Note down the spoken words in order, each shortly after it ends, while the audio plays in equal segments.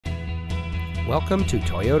Welcome to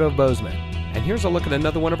Toyota of Bozeman, and here's a look at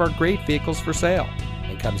another one of our great vehicles for sale.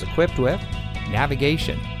 It comes equipped with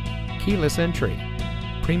navigation, keyless entry,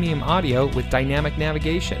 premium audio with dynamic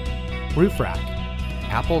navigation, roof rack,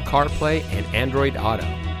 Apple CarPlay and Android Auto,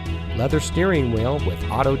 leather steering wheel with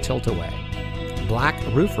auto tilt-away, black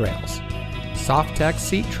roof rails, Soft-Tech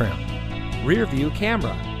seat trim, rear view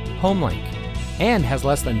camera, HomeLink, and has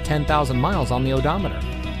less than 10,000 miles on the odometer.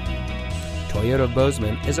 Toyota of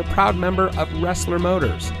Bozeman is a proud member of Ressler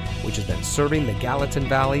Motors, which has been serving the Gallatin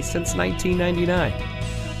Valley since 1999.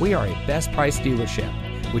 We are a best price dealership,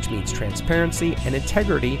 which means transparency and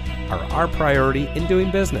integrity are our priority in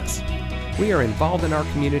doing business. We are involved in our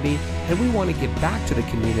community, and we want to give back to the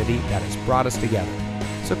community that has brought us together.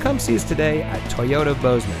 So come see us today at Toyota of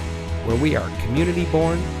Bozeman, where we are community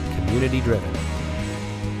born, community driven.